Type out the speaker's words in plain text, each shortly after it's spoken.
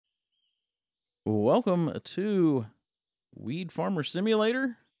Welcome to Weed Farmer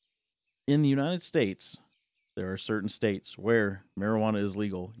Simulator. In the United States, there are certain states where marijuana is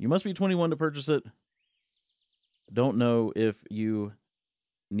legal. You must be 21 to purchase it. Don't know if you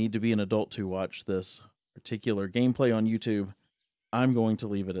need to be an adult to watch this particular gameplay on YouTube. I'm going to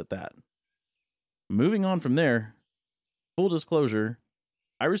leave it at that. Moving on from there, full disclosure,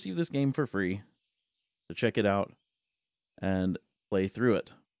 I received this game for free to check it out and play through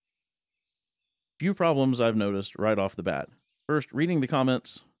it. Few problems I've noticed right off the bat. First, reading the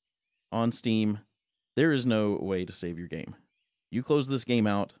comments on Steam, there is no way to save your game. You close this game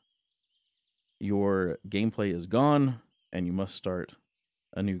out, your gameplay is gone, and you must start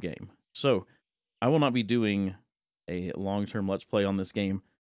a new game. So, I will not be doing a long-term Let's Play on this game.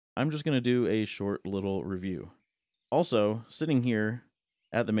 I'm just going to do a short little review. Also, sitting here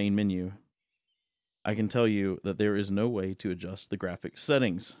at the main menu, I can tell you that there is no way to adjust the graphics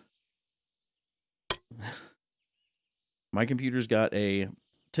settings. My computer's got a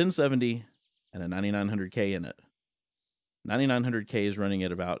 1070 and a 9900K in it. 9900K is running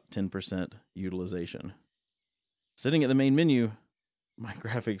at about 10% utilization. Sitting at the main menu, my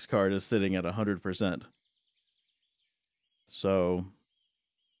graphics card is sitting at 100%. So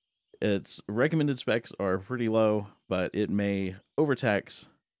its recommended specs are pretty low, but it may overtax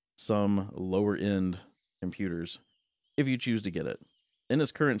some lower end computers if you choose to get it. In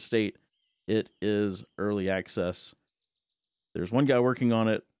its current state, it is early access. There's one guy working on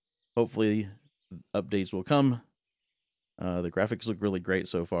it. Hopefully, updates will come. The graphics look really great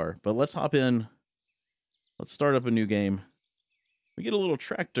so far. But let's hop in. Let's start up a new game. We get a little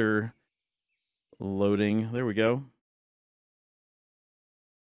tractor loading. There we go.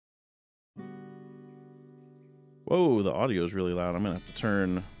 Whoa, the audio is really loud. I'm going to have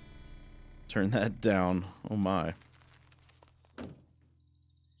to turn that down. Oh my.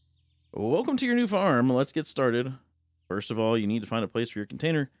 Welcome to your new farm. Let's get started. First of all, you need to find a place for your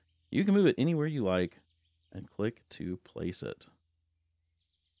container. You can move it anywhere you like and click to place it.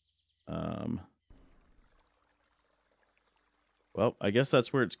 Well, I guess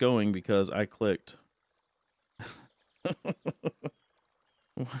that's where it's going because I clicked.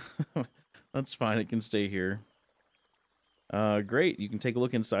 That's fine. It can stay here. Great. You can take a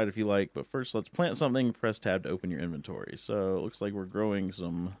look inside if you like, but first let's plant something. Press tab to open your inventory. So it looks like we're growing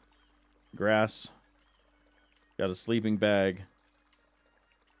some grass. Got a sleeping bag,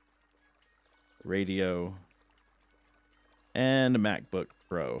 radio, and a MacBook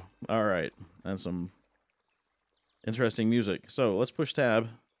Pro. All right, and some interesting music. So let's push tab.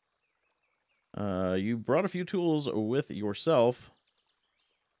 You brought a few tools with yourself,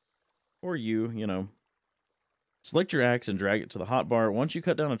 or you know. Select your axe and drag it to the hotbar. Once you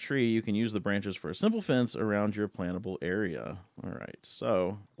cut down a tree, you can use the branches for a simple fence around your plantable area. All right,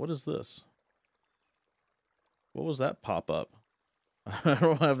 so what is this? What was that pop up? I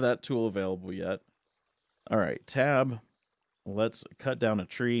don't have that tool available yet. All right, tab. Let's cut down a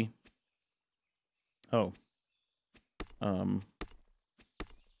tree. Oh.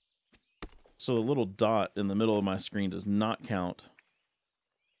 So the little dot in the middle of my screen does not count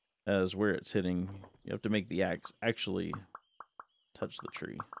as where it's hitting. You have to make the axe actually touch the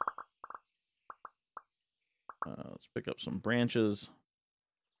tree. Let's pick up some branches.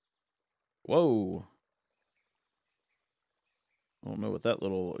 Whoa. I don't know what that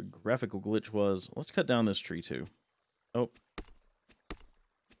little graphical glitch was. Let's cut down this tree too. Oh.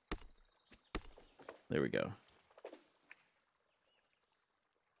 There we go.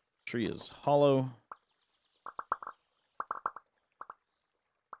 Tree is hollow.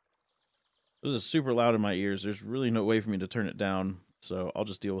 This is super loud in my ears. There's really no way for me to turn it down, so I'll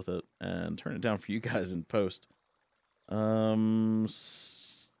just deal with it and turn it down for you guys in post.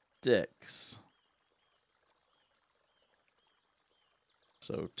 Sticks.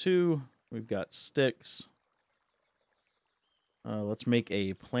 So 2, we've got sticks. Let's make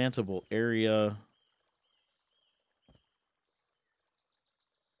a plantable area.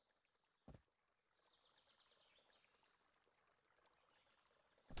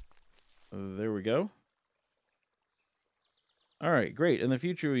 There we go. All right, great. In the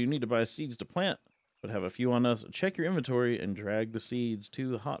future, you need to buy seeds to plant, but have a few on us. Check your inventory and drag the seeds to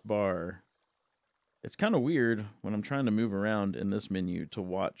the hotbar. It's kind of weird when I'm trying to move around in this menu to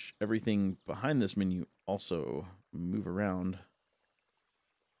watch everything behind this menu also move around.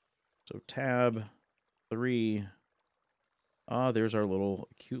 So tab 3. Ah, there's our little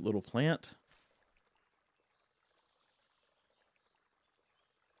cute little plant.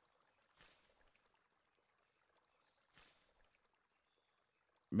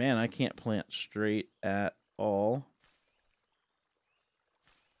 Man, I can't plant straight at all.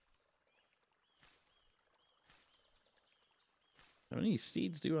 How many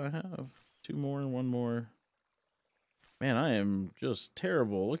seeds do I have? 2 more and 1 more. Man, I am just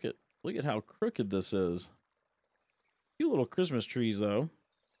terrible. Look at how crooked this is. Cute little Christmas trees, though.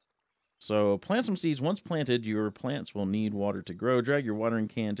 So plant some seeds. Once planted, your plants will need water to grow. Drag your watering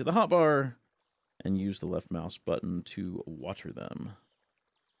can to the hotbar and use the left mouse button to water them.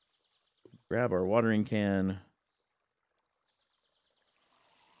 Grab our watering can.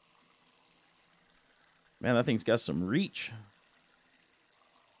 Man, that thing's got some reach.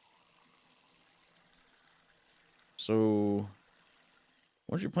 So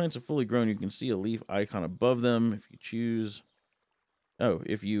once your plants are fully grown, you can see a leaf icon above them. If you choose,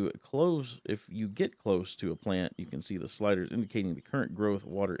 if you get close to a plant, you can see the sliders indicating the current growth,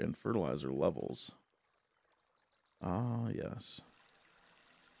 water, and fertilizer levels. Ah, yes.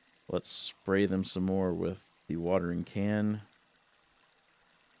 Let's spray them some more with the watering can.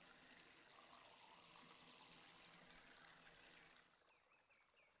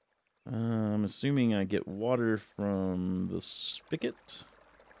 I'm assuming I get water from the spigot.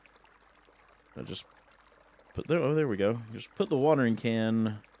 I just put there. Oh, there we go. Just put the watering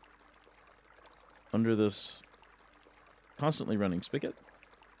can under this constantly running spigot.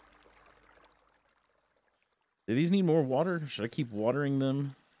 Do these need more water? Should I keep watering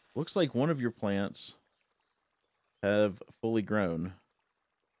them? Looks like one of your plants have fully grown.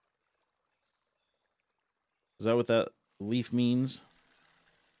 Is that what that leaf means?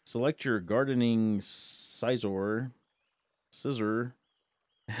 Select your gardening scissor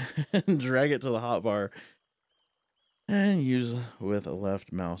and drag it to the hotbar and use with a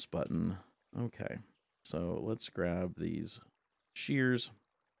left mouse button. Okay, so let's grab these shears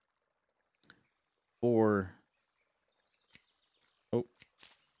for... Oh,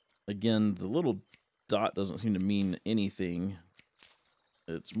 again, the little dot doesn't seem to mean anything.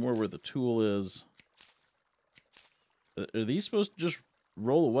 It's more where the tool is. Are these supposed to just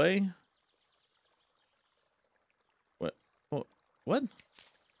roll away? What?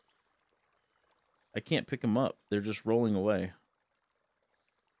 I can't pick them up. They're just rolling away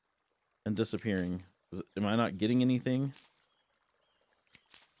and disappearing. Am I not getting anything?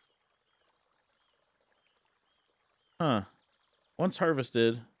 Huh. Once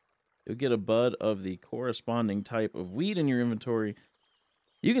harvested, you'll get a bud of the corresponding type of weed in your inventory.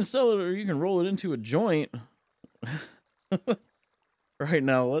 You can sell it or you can roll it into a joint. Right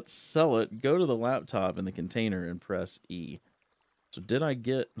now, let's sell it. Go to the laptop in the container and press E. So did I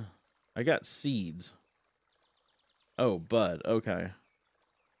get... I got seeds. Oh, bud. Okay.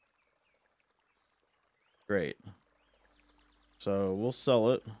 Great. So we'll sell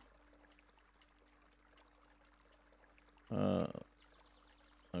it. Okay.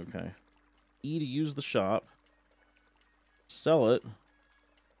 E to use the shop. Sell it.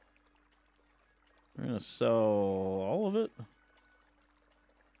 We're going to sell all of it.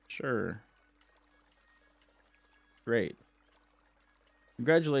 Sure. Great.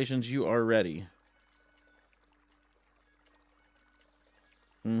 Congratulations, you are ready.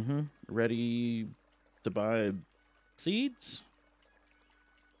 Ready to buy seeds?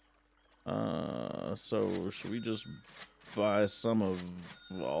 So should we just buy some of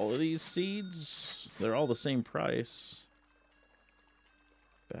all of these seeds? They're all the same price.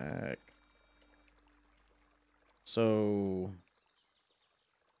 Back. So...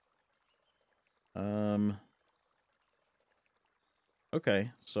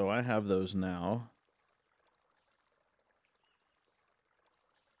 Okay, so I have those now.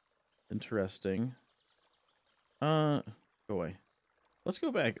 Interesting. Go away. Let's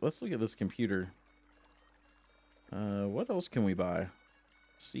go back. Let's look at this computer. What else can we buy?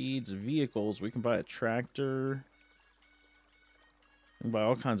 Seeds, vehicles. We can buy a tractor. We can buy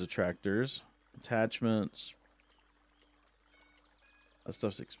all kinds of tractors. Attachments. That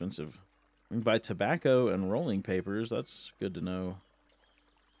stuff's expensive. We can buy tobacco and rolling papers. That's good to know.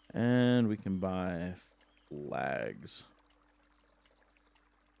 And we can buy flags.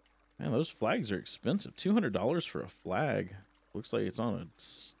 Man, those flags are expensive. $200 for a flag. Looks like it's on a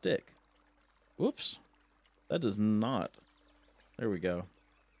stick. Whoops. That does not. There we go.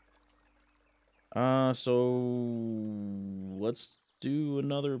 So let's do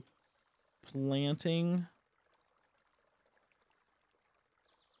another planting.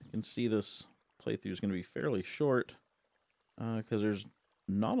 You can see this playthrough is going to be fairly short because there's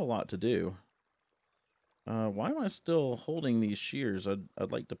not a lot to do. Why am I still holding these shears?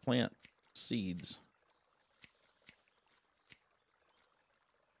 I'd like to plant seeds.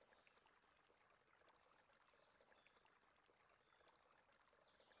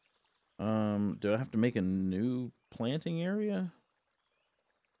 Do I have to make a new planting area?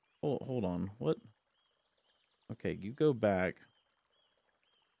 Hold on. What? Okay, you go back.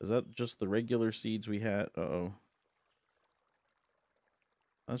 Is that just the regular seeds we had? Uh-oh.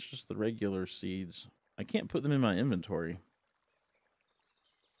 That's just the regular seeds. I can't put them in my inventory.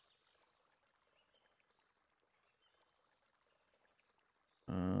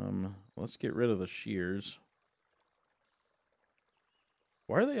 Let's get rid of the shears.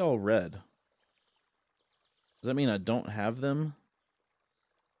 Why are they all red? Does that mean I don't have them?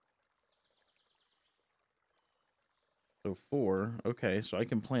 So 4. Okay, so I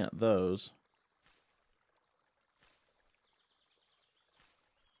can plant those.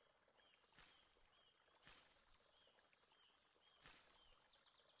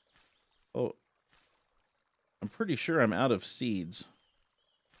 Oh, I'm pretty sure I'm out of seeds.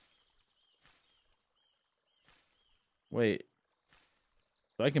 Wait.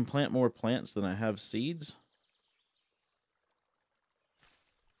 So I can plant more plants than I have seeds?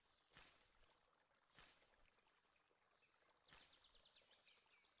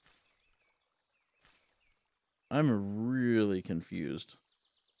 I'm really confused.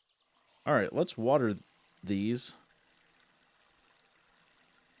 All right, let's water these.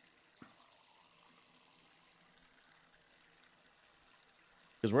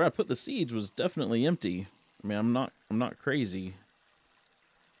 Because where I put the seeds was definitely empty. I mean, I'm not crazy.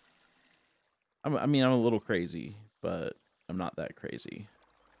 I mean, I'm a little crazy, but I'm not that crazy.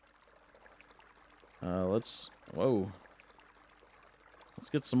 Whoa. Let's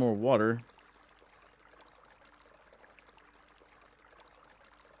get some more water.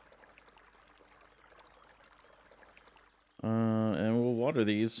 And we'll water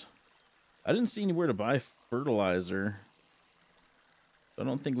these. I didn't see anywhere to buy fertilizer. I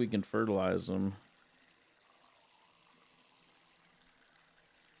don't think we can fertilize them.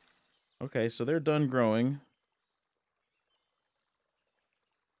 Okay, so they're done growing.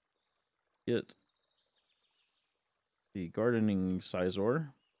 Get the gardening scissor.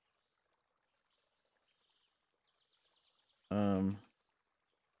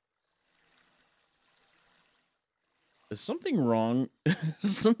 Is something wrong?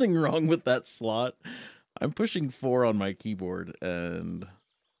 Is something wrong with that slot? I'm pushing 4 on my keyboard and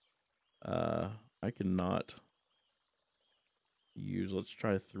I cannot use. Let's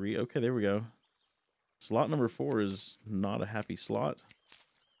try 3. Okay, there we go. Slot number 4 is not a happy slot.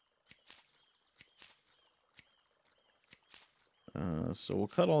 So we'll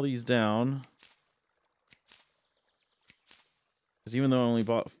cut all these down. Because even though I only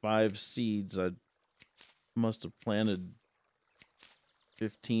bought 5 seeds, I must have planted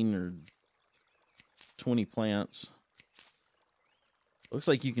 15 or 20 plants. Looks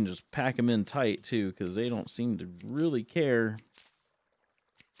like you can just pack them in tight too, because they don't seem to really care.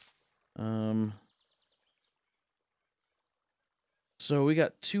 So we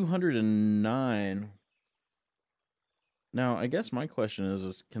got 209. Now, I guess my question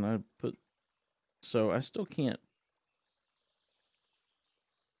is can I put... So I still can't...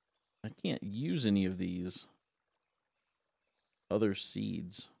 I can't use any of these other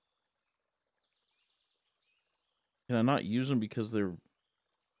seeds. Can I not use them because they're...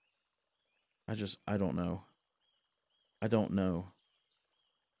 I don't know. I don't know.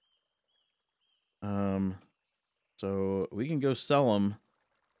 So we can go sell them.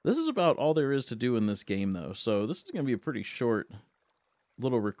 This is about all there is to do in this game, though. So this is going to be a pretty short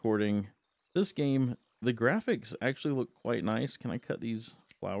little recording. This game, the graphics actually look quite nice. Can I cut these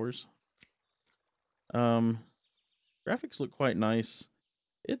flowers? Graphics look quite nice.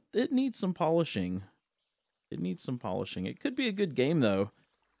 It needs some polishing. It needs some polishing. It could be a good game, though.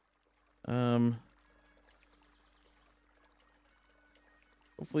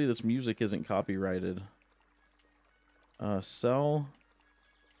 Hopefully this music isn't copyrighted. Sell.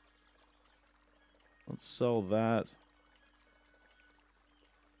 Let's sell that.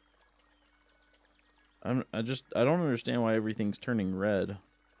 I don't understand why everything's turning red.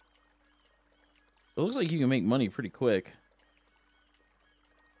 It looks like you can make money pretty quick.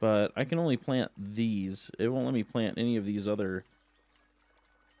 But I can only plant these. It won't let me plant any of these other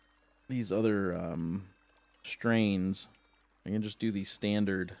strains. I can just do these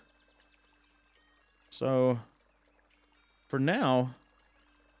standard. So for now,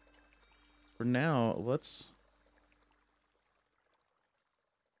 let's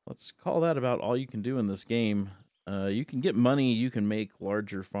call that about all you can do in this game. You can get money, you can make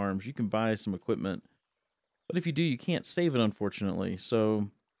larger farms, you can buy some equipment. But if you do, you can't save it, unfortunately. So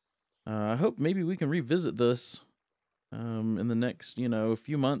I hope maybe we can revisit this in the next,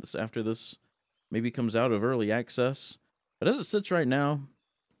 few months after this maybe comes out of early access. But as it sits right now,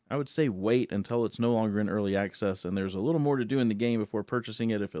 I would say wait until it's no longer in early access and there's a little more to do in the game before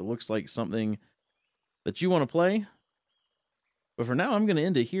purchasing it if it looks like something that you want to play. But for now, I'm going to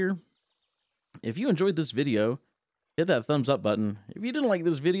end it here. If you enjoyed this video, hit that thumbs up button. If you didn't like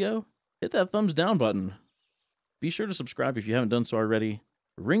this video, hit that thumbs down button. Be sure to subscribe if you haven't done so already.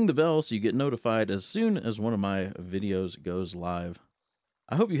 Ring the bell so you get notified as soon as one of my videos goes live.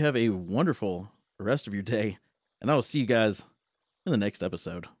 I hope you have a wonderful rest of your day, and I will see you guys in the next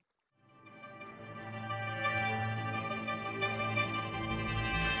episode.